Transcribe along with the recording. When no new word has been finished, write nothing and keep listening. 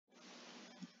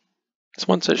This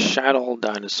one says Shadow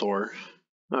Dinosaur.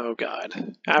 Oh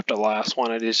god. After the last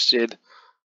one I just did,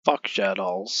 fuck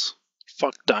shadows.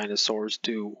 Fuck dinosaurs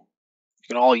too. You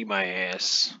can all eat my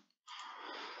ass.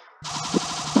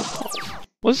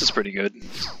 Well, this is pretty good.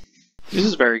 This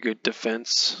is very good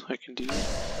defense I can do.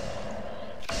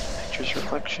 Nature's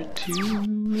Reflection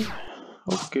too.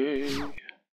 Okay.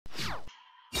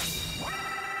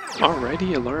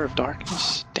 Already a Lure of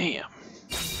Darkness? Damn.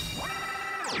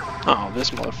 Oh, this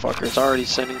motherfucker's already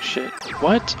sending shit.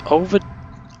 What?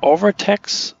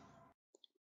 Overtex?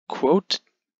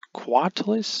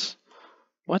 Quatless?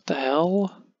 What the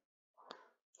hell?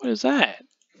 What is that?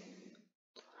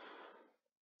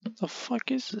 What the fuck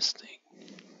is this thing?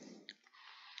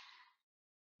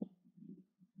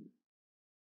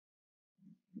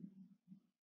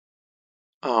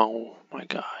 Oh my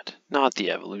god. Not the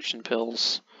evolution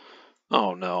pills.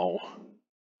 Oh no.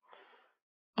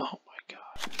 Oh my god.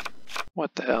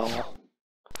 What the hell?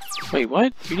 Wait,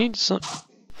 what? You need some...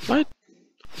 What?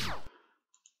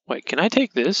 Wait, can I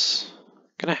take this?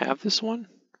 Can I have this one?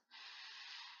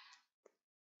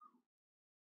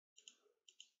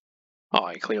 Oh,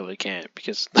 I clearly can't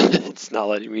because it's not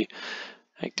letting me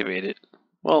activate it.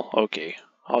 Well, okay.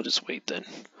 I'll just wait then.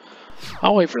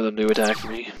 I'll wait for them to attack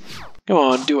me. Come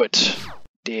on, do it.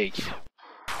 Dig.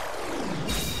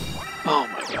 Oh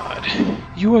my god.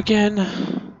 You again?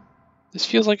 This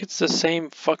feels like it's the same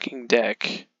fucking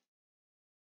deck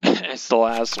as the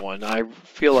last one. I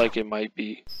feel like it might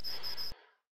be.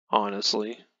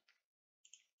 Honestly.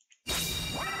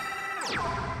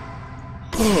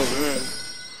 Oh man.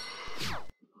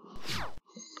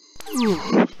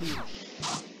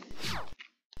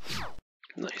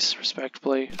 Nice respect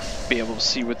play. Be able to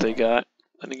see what they got.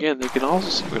 And again, they can also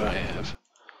see what I have.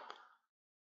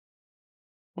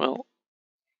 Well,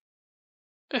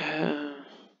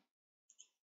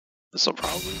 this will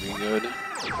probably be good.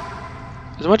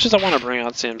 As much as I want to bring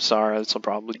out Samsara, this will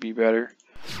probably be better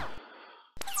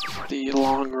for the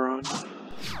long run.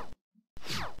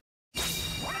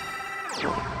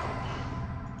 Oh.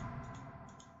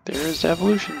 There's the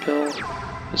evolution pill.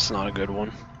 This is not a good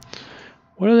one.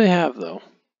 What do they have though?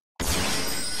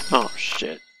 Oh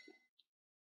shit.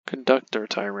 Conductor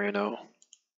Tyranno.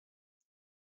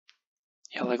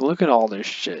 Yeah, like look at all this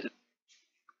shit.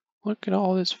 Look at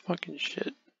all this fucking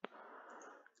shit.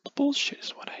 Bullshit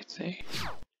is what I say.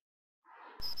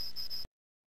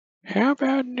 How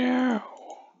about now?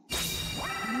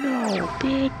 No,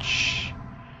 bitch.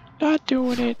 Not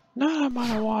doing it. Not on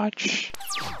my watch.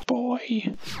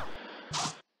 Boy.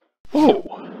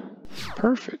 Oh.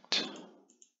 Perfect.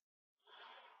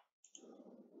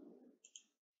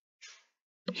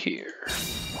 Here.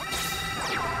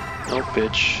 No,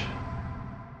 bitch.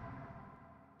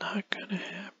 Not gonna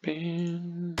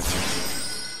happen.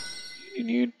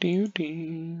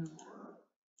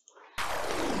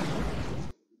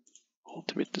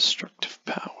 Ultimate destructive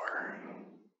power.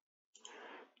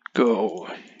 Go,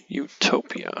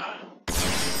 Utopia.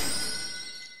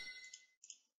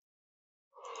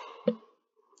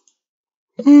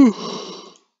 I'm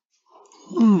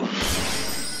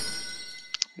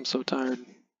so tired.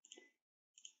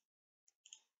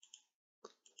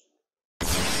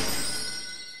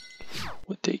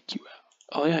 What take you out?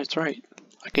 Oh yeah, that's right.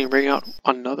 I can bring out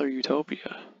another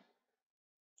Utopia.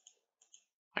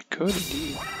 I could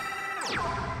indeed.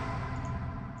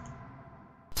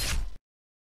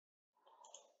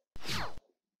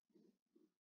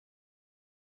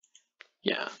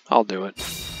 Yeah, I'll do it.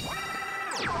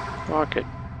 Rocket.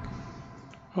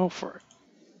 Go for it.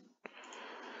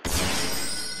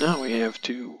 Now we have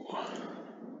to...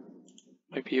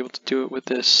 Might be able to do it with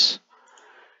this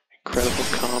incredible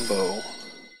combo.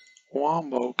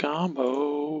 Wombo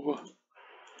combo.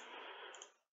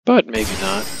 But maybe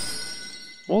not.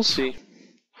 We'll see.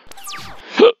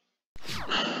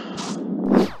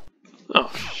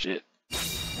 Oh shit.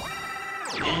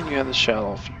 And you have the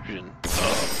shallow fusion.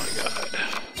 Oh my god.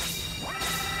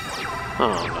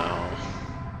 Oh no.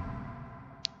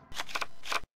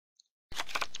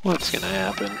 What's gonna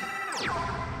happen?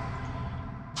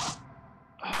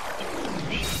 Oh,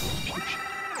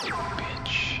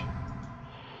 bitch.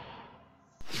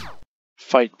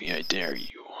 Fight me, I dare you.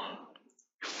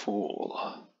 You fool.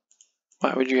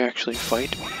 Why would you actually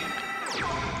fight me?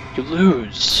 You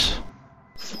lose.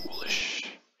 Foolish.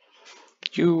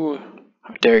 You...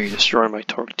 How dare you destroy my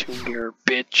Torque-Tune gear,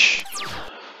 bitch.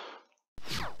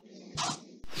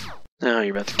 Now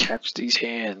you're about to catch these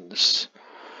hands.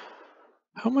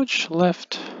 How much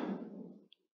left?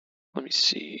 Let me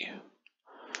see.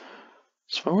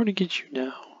 So if I were to get you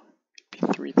now, it'd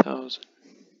be 3,000.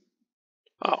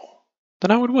 Oh.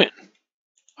 Then I would win.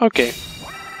 Okay.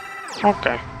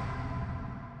 Okay.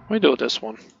 We do this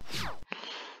one.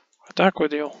 Attack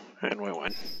with you, and we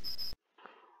win.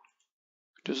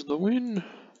 Does the win?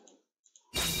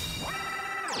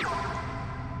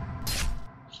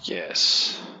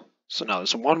 Yes. So now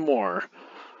there's one more.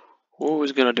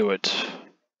 Who's gonna do it?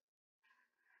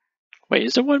 Wait,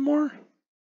 is there one more?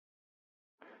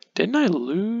 Didn't I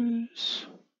lose?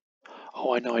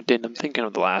 Oh, I know I didn't. I'm thinking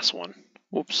of the last one.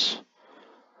 Whoops.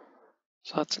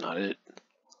 So that's not it.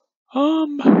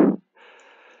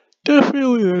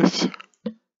 Definitely this.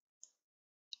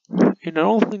 And I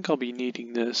don't think I'll be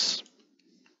needing this.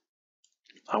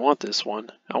 I want this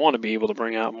one. I want to be able to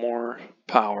bring out more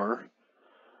power.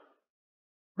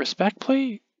 Respect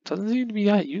plate doesn't seem to be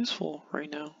that useful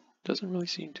right now. Doesn't really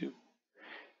seem to.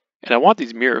 And I want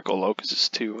these miracle locusts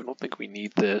too. I don't think we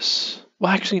need this.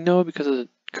 Well, actually no, because of the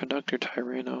conductor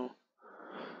Tyranno.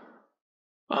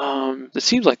 It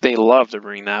seems like they love to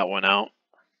bring that one out.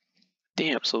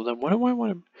 Damn, so then what do I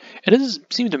want to... It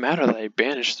doesn't seem to matter that I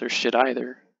banish their shit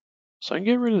either. So I can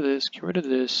get rid of this, get rid of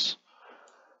this.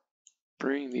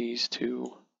 Bring these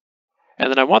two. And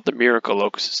then I want the miracle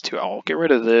locusts too. I'll get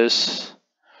rid of this.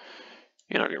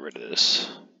 And I'll get rid of this.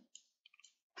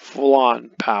 Full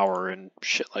on power and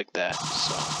shit like that,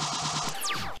 so.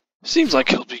 Seems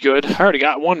like it'll be good. I already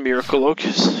got one miracle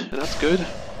locust, and that's good.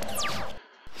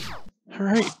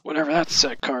 Alright, whatever that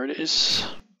set card is.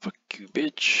 Fuck you,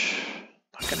 bitch.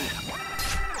 Not gonna happen.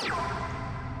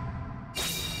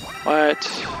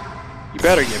 What? You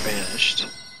better get banished.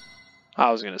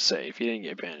 I was gonna say, if you didn't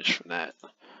get banished from that,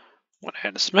 I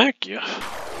had to smack you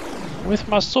with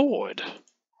my sword.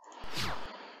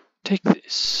 Take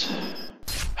this.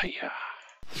 Hiya.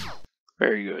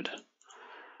 Very good.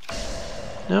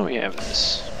 Now we have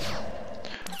this.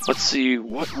 Let's see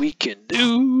what we can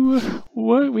do.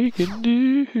 What we can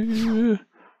do.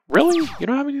 Really? You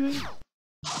don't have anything?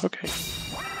 Okay.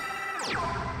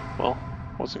 Well,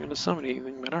 wasn't gonna summon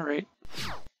anything, but alright.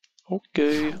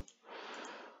 Okay.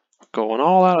 Going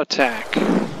all out attack.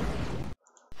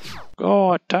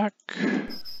 Go attack.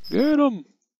 Get him.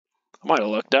 I might have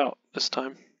lucked out this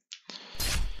time.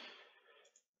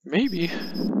 Maybe.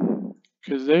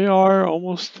 Because they are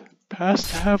almost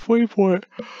past the halfway point.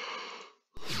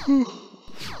 But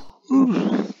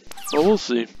we'll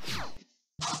see.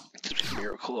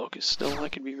 Miracle Locust still,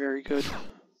 that could be very good.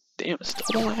 Damn, I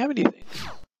still don't have anything.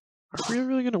 Are we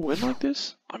really gonna win like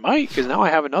this? I might, because now I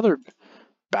have another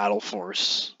battle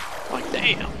force. Like,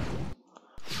 damn.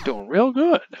 Doing real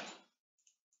good.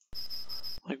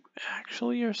 Like,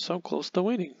 actually, you're so close to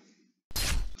winning.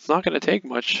 It's not gonna take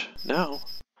much now.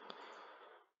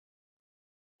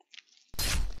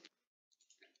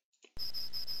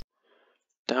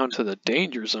 Down to the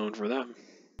danger zone for them.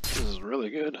 This is really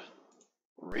good.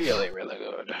 Really, really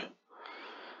good.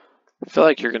 I feel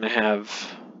like you're gonna have...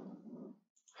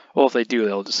 Well, if they do,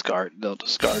 they'll discard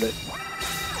it.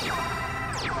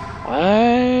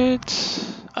 What?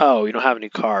 Oh, you don't have any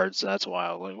cards, that's why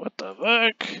I was like, what the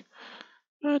fuck?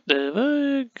 What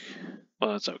the fuck?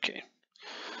 Well, that's okay.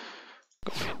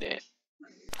 Go in that.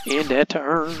 And that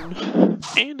turn.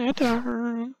 And that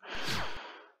turn.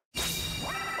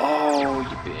 Oh,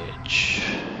 you bitch.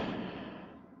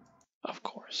 Of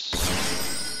course.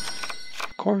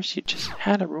 Of course, you just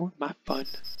had to ruin my fun.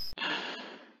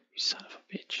 You son of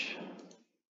a bitch.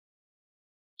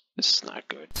 This is not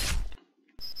good.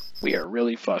 We are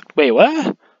really fucked. Wait,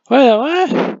 what? Wait,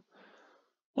 what?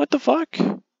 What the fuck?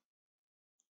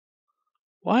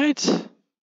 What?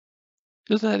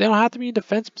 They don't have to be in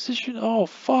defense position? Oh,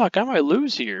 fuck. I might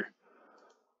lose here.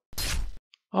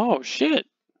 Oh, shit.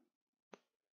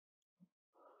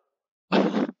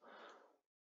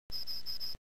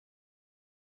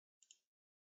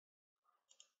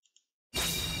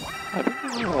 I think I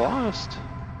might have lost.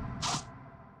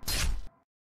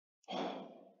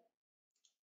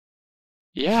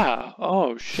 Yeah.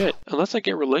 Oh, shit. Unless I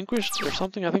get relinquished or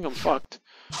something, I think I'm fucked.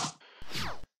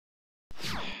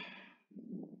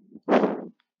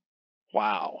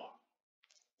 Wow.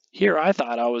 Here I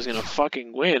thought I was gonna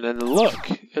fucking win, and look,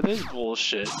 it is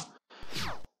bullshit.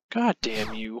 God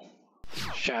damn you,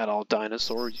 Shadow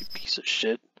Dinosaur, you piece of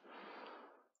shit.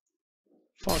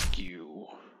 Fuck you.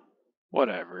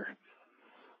 Whatever.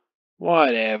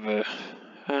 Whatever.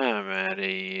 I'm out of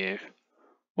here.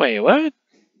 Wait, what?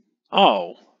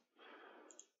 Oh.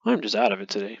 I'm just out of it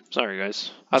today. Sorry,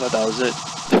 guys. I thought that was it.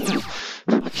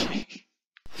 Okay.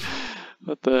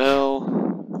 What the hell?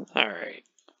 Alright.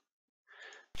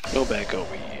 Go back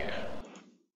over here.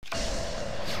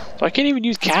 So I can't even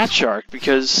use Cat Shark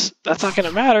because that's not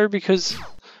gonna matter because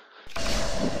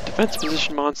defense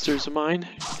position monsters of mine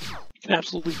get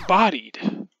absolutely bodied.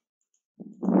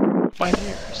 by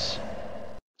theirs.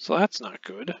 So that's not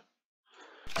good.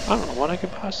 I don't know what I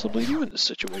could possibly do in this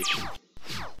situation.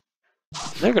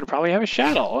 They're gonna probably have a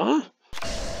shadow, huh?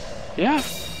 Yeah.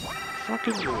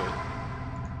 Fucking do it.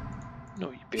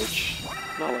 No, you bitch.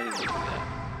 I'm not letting you do that.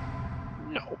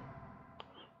 No.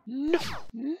 No.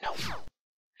 No.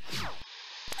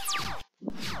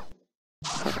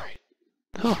 Alright.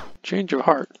 Oh, change of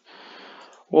heart.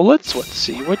 Well, let's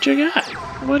see what you got.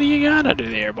 What do you got under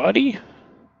there, buddy?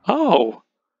 Oh.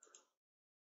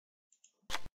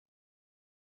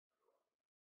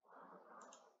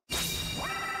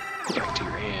 Go back to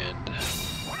your hand.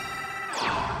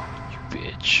 You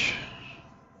bitch.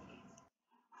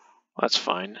 Well, that's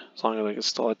fine. As long as I can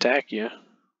still attack you,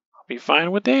 I'll be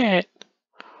fine with that.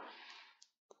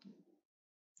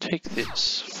 Take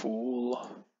this,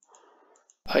 fool.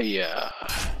 Hiya.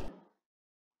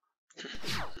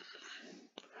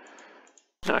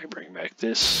 Now I bring back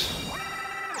this.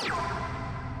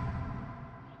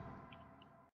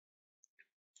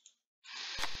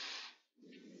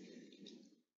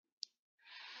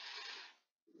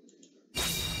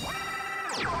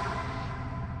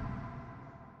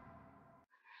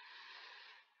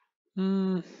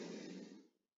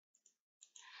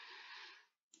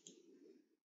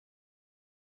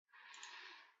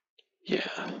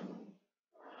 Yeah.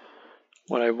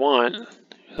 What I want is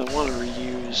I want to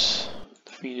reuse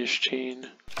the Venus chain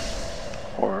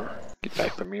or get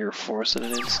back the mirror force in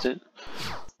an instant.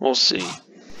 We'll see.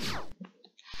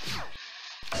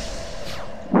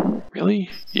 Really?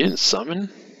 You didn't summon?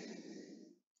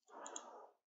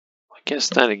 I guess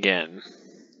then again.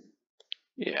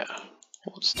 Yeah.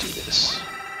 Well, let's do this.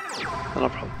 That'll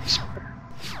probably be smarter.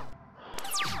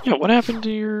 Yeah, what happened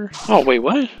to your... Oh, wait,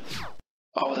 what?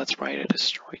 Oh, that's right, I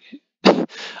destroyed it.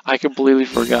 I completely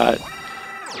forgot.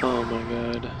 Oh my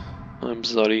god. I'm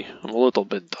sorry. I'm a little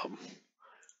bit dumb.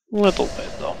 Little bit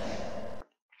dumb.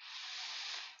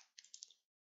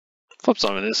 Flip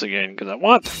some of this again, because I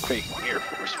want the quick Air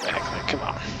Force back. Like, come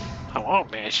on. I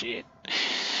want that shit.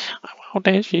 I want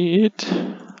that shit.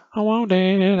 I want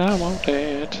it. I want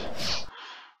it.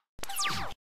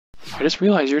 I just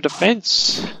realized your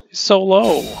defense is so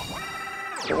low.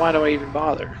 So why do I even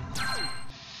bother?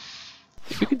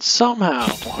 If you could somehow...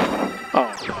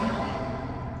 Oh no.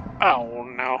 Oh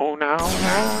no, no,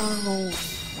 no.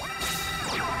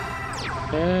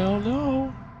 Hell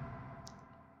no.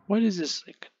 What is this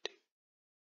thing gonna do?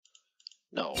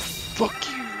 No. Fuck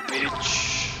you,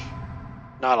 bitch.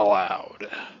 Not allowed.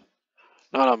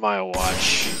 Not on my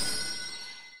watch.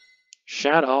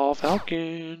 Shadow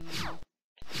Falcon.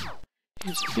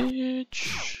 His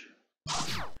bitch.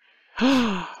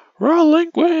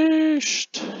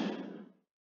 Relinquished!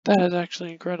 That is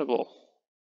actually incredible.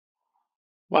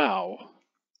 Wow.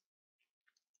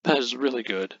 That is really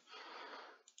good.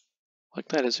 Like,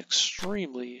 that is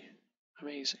extremely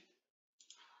amazing.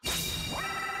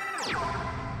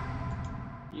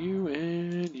 You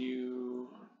and you.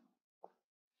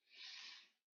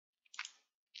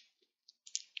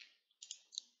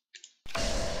 I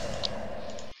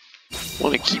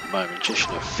want to keep my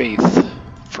Magician of Faith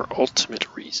for ultimate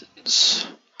reasons.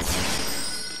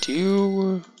 But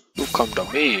you come to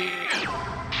me.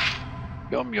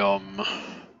 Yum yum.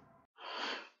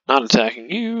 Not attacking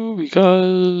you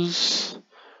because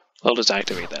I'll just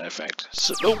activate that effect.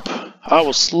 So nope. I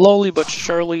will slowly but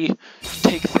surely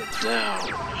take them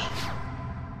down.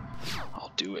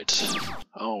 I'll do it.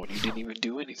 Oh, and you didn't even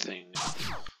do anything.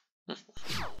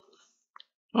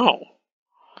 Oh.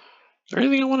 Is there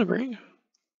anything I want to bring?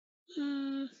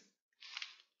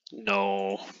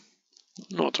 No.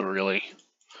 Not really.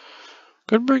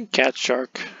 Could bring Cat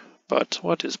Shark, but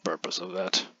what is the purpose of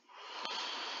that?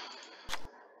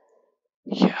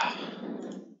 Yeah.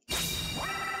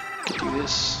 Could do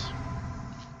this.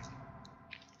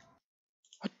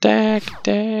 Attack,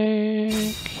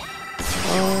 attack.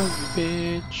 Oh, you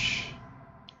bitch.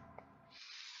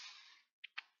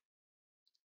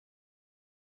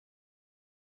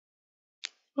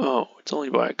 Oh, it's only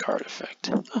by a card effect.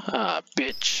 Ah,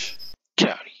 bitch. Get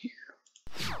out of here.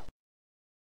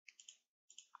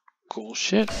 Cool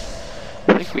shit.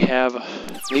 I think we have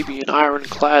maybe an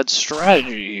ironclad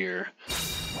strategy here.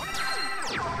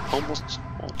 Almost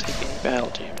won't take any battle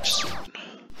damage soon.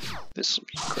 This will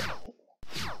be incredible.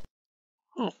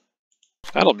 Oh,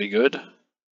 that'll be good.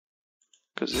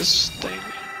 Because this thing...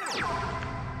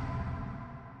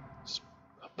 This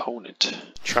opponent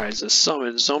tries to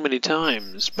summon so many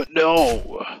times, but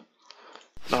no!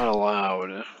 Not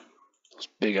allowed. Those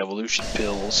big evolution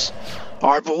pills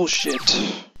are bullshit.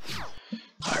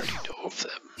 I already know of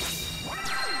them.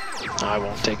 I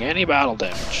won't take any battle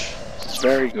damage. It's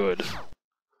very good.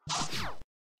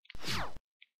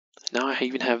 Now I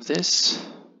even have this.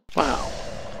 Wow.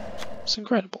 It's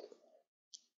incredible.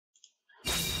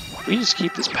 If we just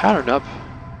keep this pattern up,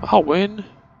 I'll win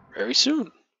very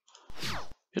soon.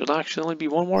 It'll actually only be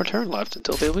one more turn left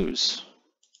until they lose.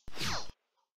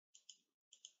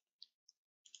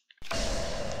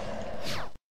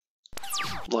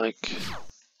 Like,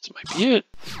 this might be it.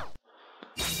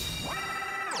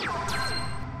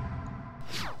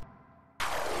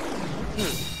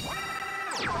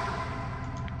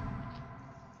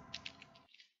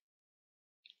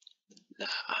 Nah.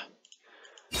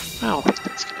 I don't think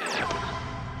that's gonna happen.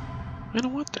 I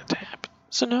don't want that to happen.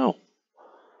 So no.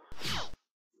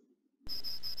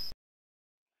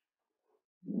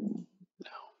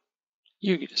 No.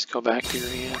 You can just go back to your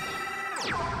hand.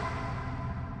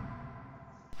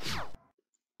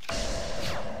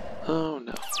 Oh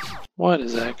no. What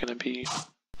is that gonna be?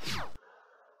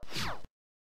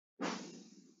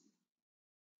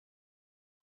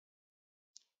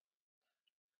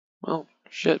 Well,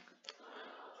 shit.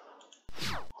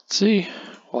 Let's see.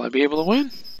 Will I be able to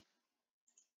win?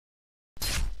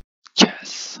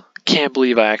 Yes. Can't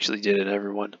believe I actually did it,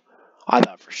 everyone. I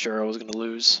thought for sure I was gonna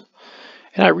lose.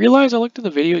 And I realized I looked in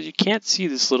the videos, you can't see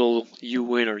this little you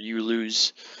win or you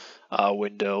lose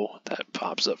window that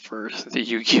pops up for the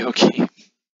Yu-Gi-Oh game.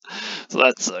 So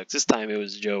that sucks. This time it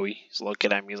was Joey. He's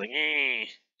looking at me, he's like,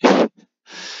 eh.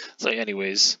 So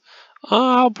anyways,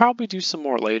 I'll probably do some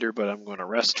more later, but I'm going to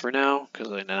rest for now, because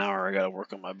in an hour I gotta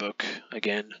work on my book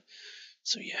again.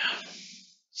 So yeah,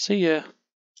 see ya.